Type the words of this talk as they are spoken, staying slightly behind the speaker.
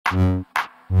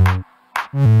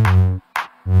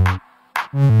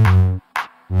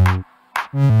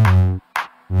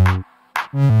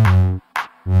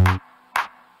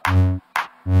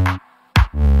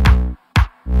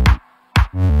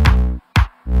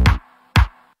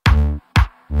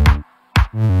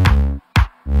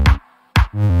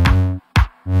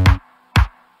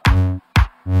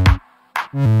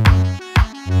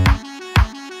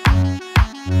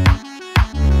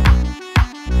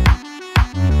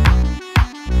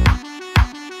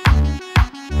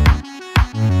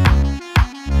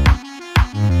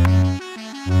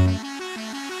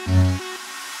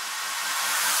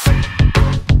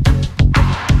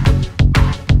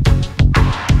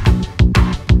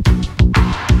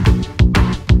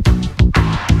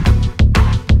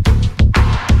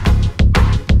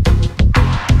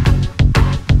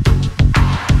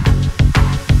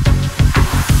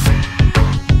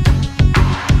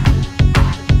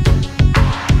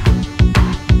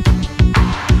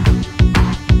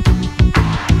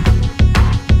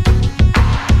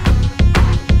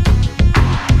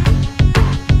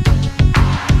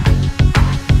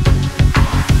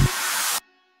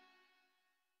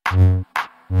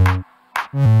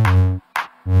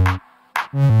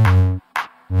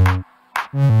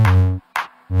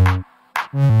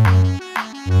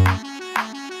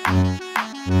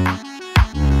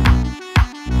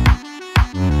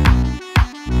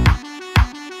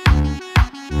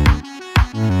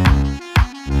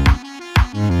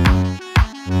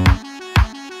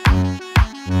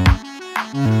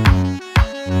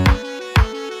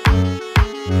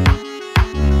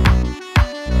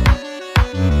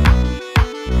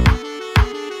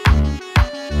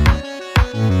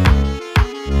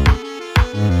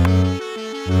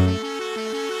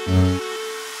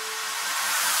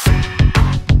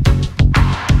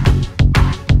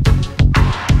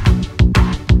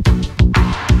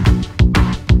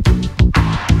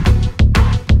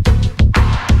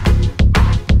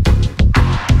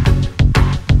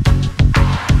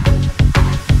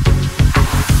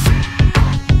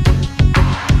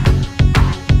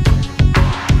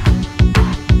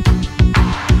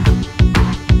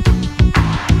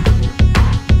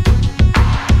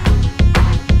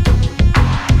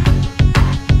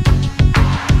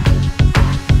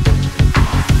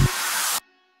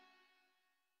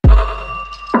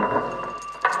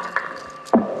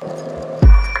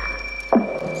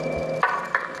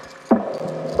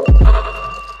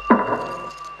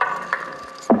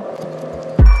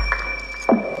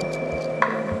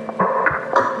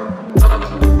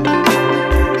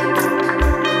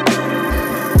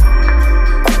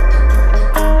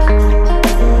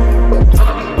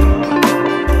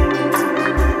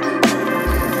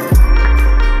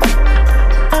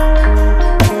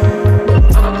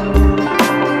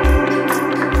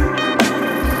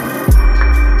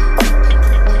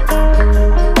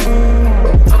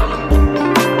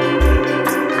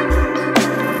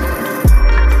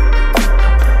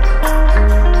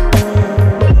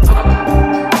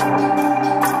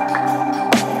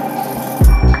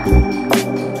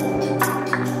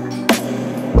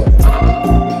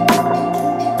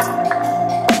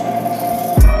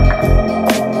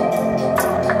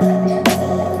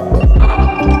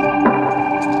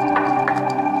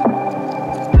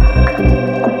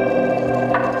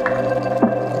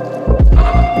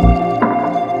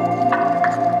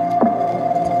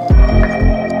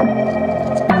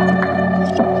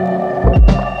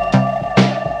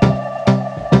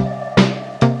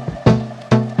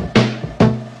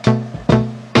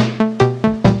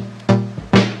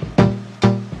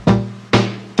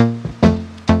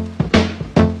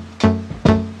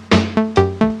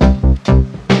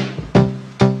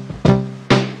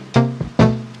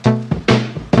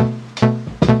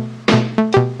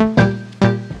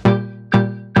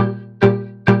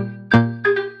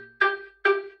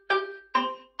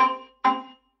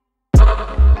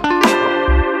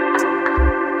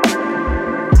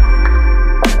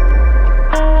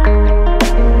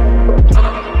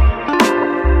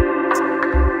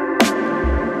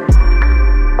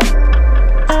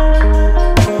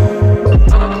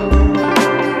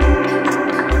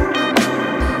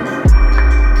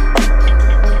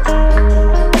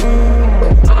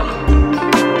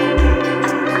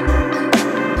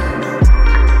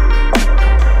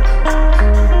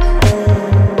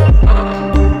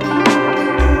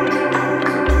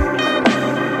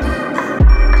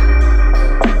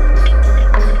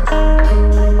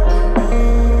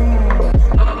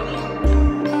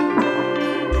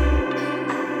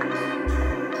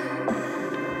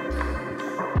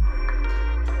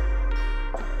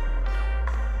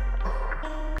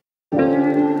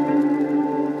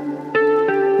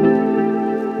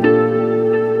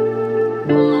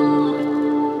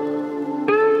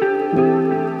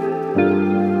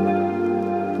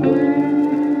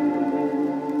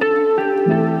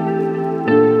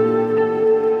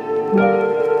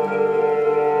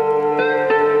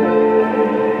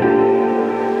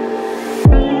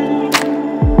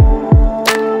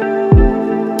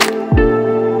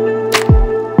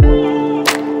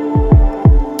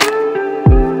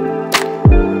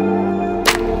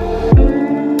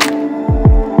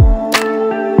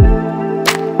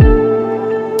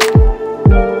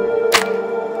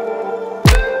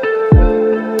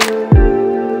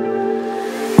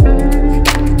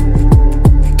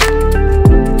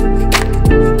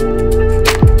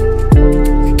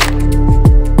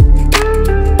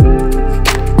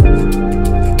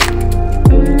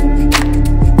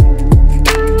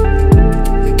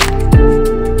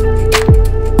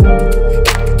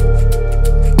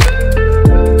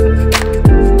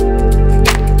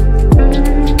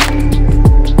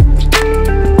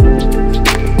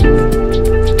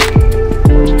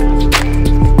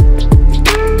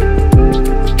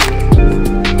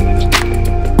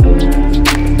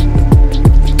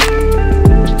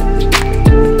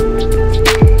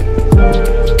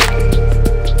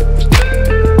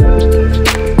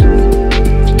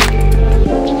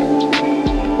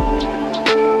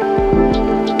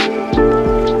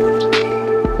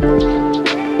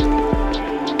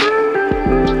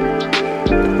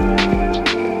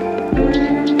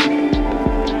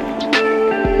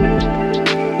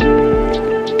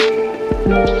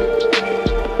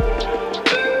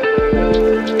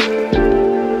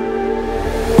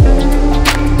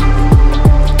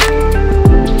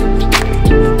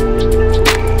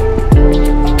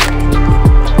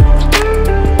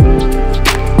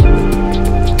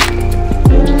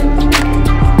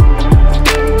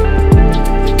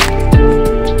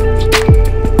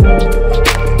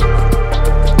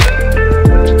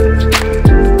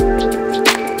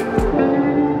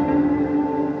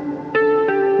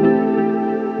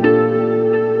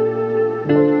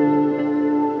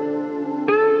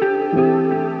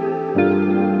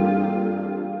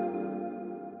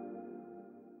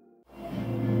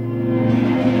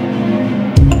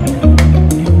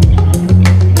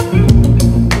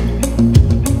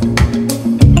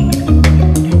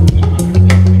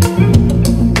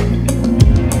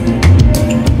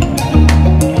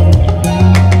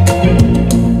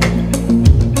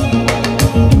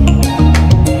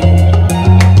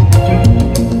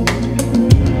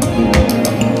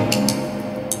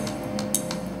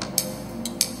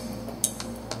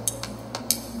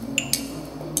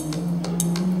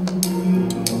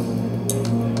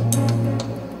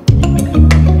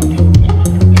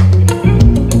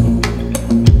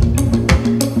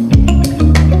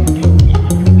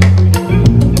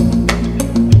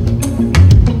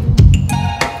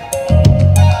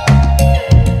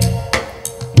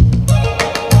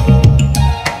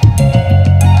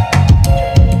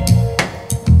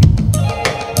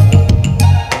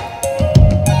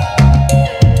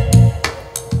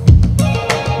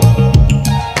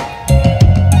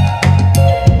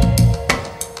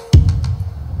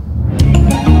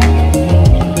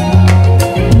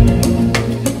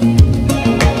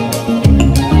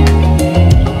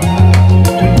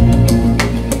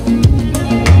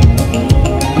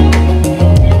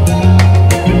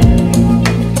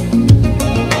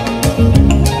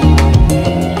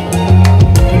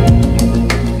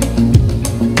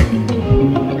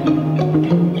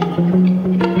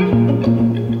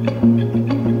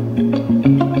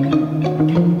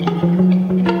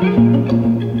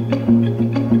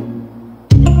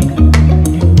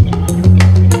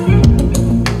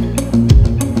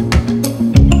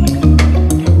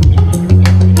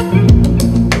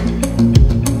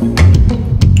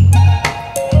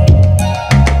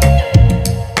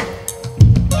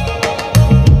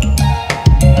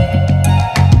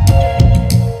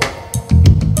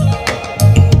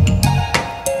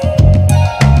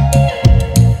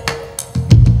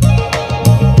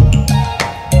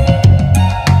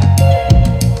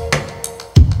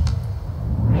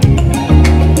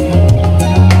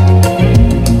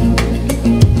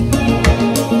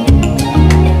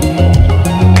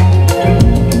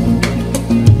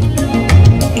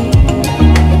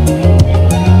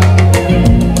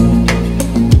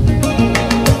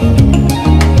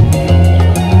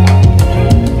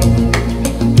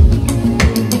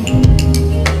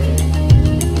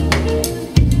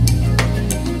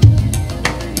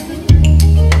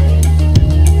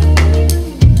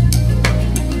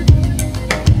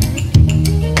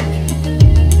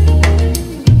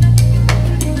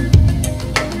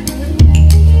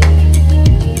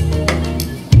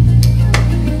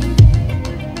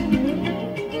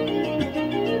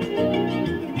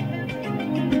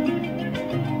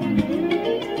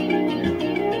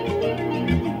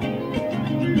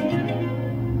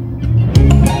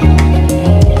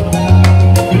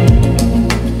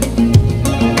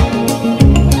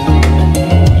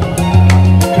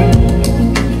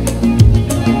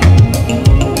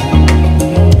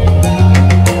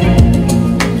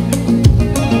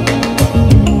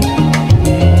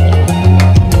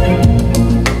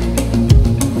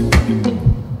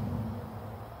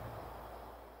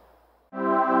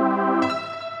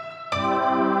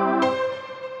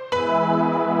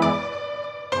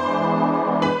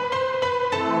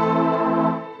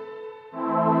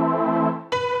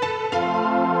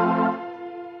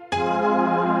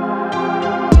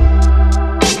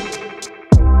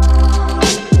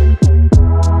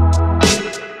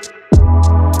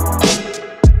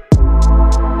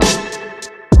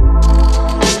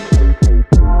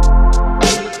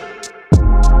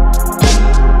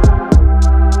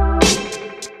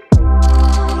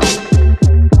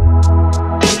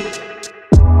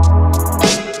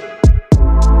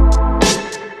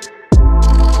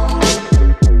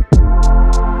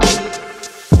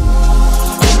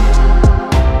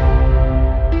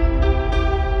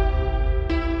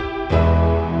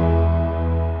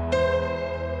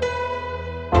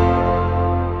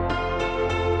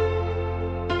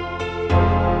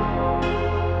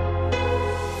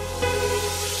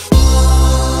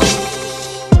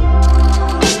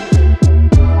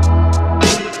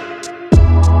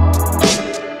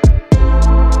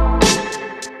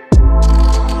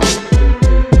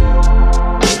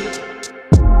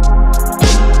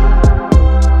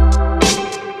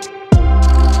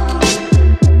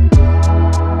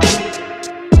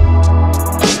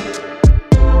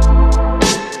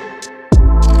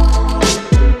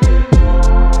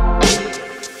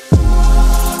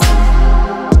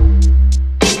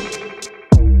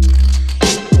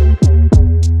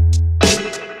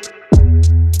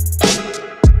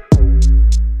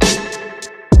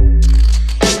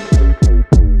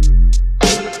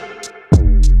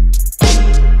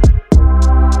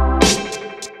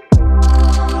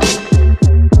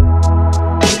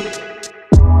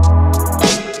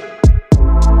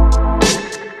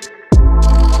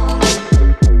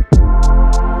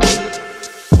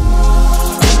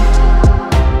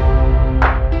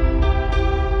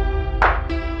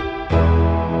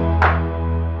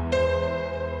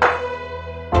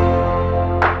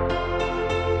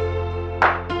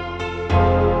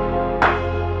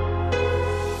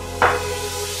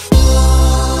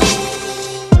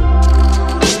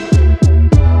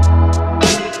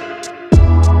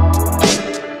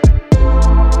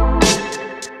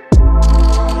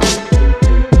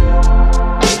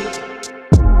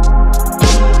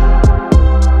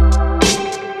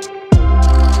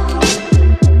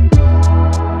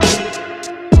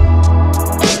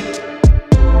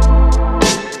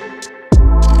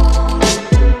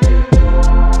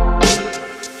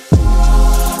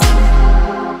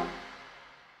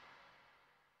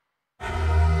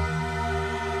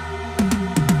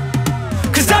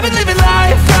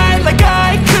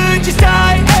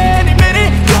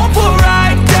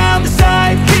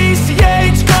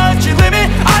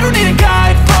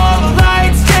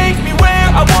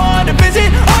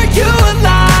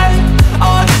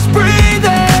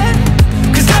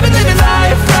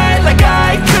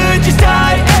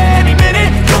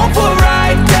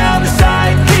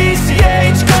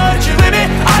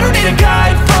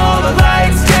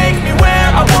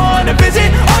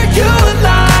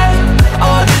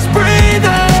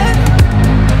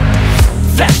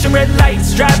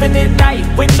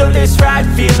this ride,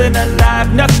 feeling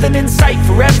alive. Nothing in sight,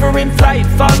 forever in flight.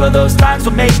 Follow those lines,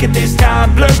 we'll make it this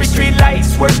time. Blurry street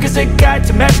lights, work as a guide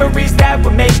to memories that we're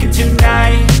making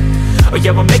tonight. Oh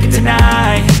yeah, we'll make it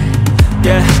tonight.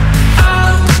 Yeah,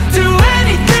 I'll do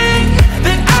anything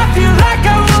that I feel like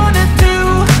I wanna do.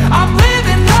 I'm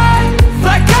living life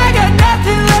like I got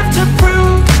nothing left to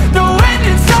prove. No end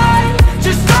in sight,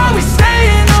 just always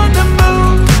staying on the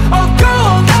move. I'll go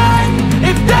all night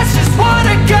if that's just what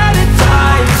I gotta do.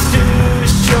 Life's too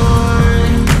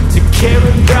short to care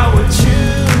about what you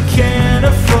can't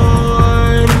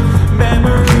afford.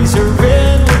 Memories are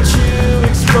in what you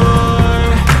explore,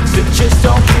 so just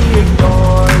don't be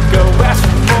ignored. Go ask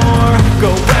for more,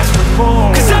 go ask for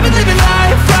more. 'Cause I've been living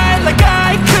life right like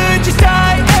I could just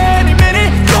die any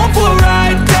minute. Going for a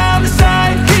ride down the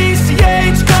side,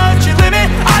 PCH, country limit.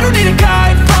 I don't need a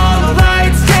guide, follow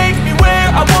lights, take me where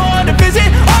I wanna visit.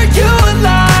 Are you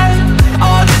alive?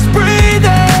 I'll just breathe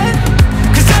in.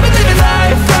 'Cause I've been living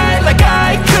life right like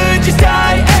I could just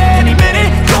die any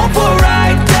minute. Going for a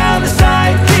ride down the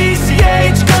side,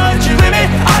 PCH, country limit.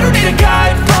 I don't need a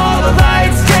guide, follow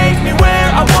lights, take me where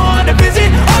I wanna visit.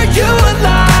 Are you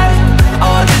alive?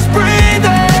 I'll just breathe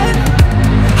in.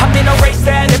 I'm in a race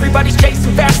that everybody's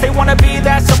chasing fast. They wanna be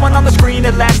that someone on the screen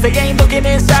at last. They ain't looking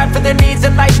inside for their needs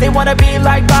in life. They wanna be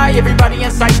liked by everybody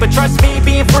in sight. But trust me,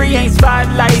 being free ain't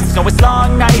spotlights. No, it's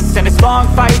long nights and it's long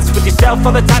fights with yourself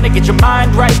all the time to get your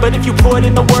mind right. But if you put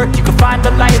in the work, you can find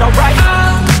the light, alright?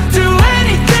 I'll do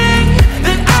anything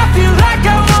that I feel like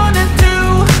I wanna do.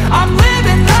 I'm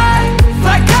living life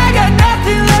like I got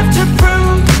nothing left to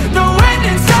prove. No end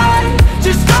in sight,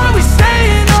 just always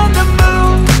staying on the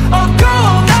move. I'll go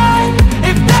all night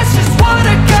if that's just what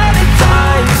I gotta do.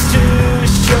 Life's too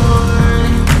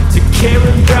short to care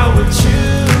about what you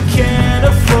can't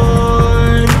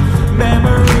afford.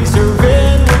 Memories are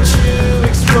in what you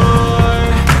explore,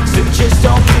 so just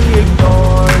don't be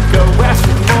ignored. Go ask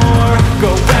for more,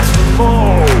 go ask for more.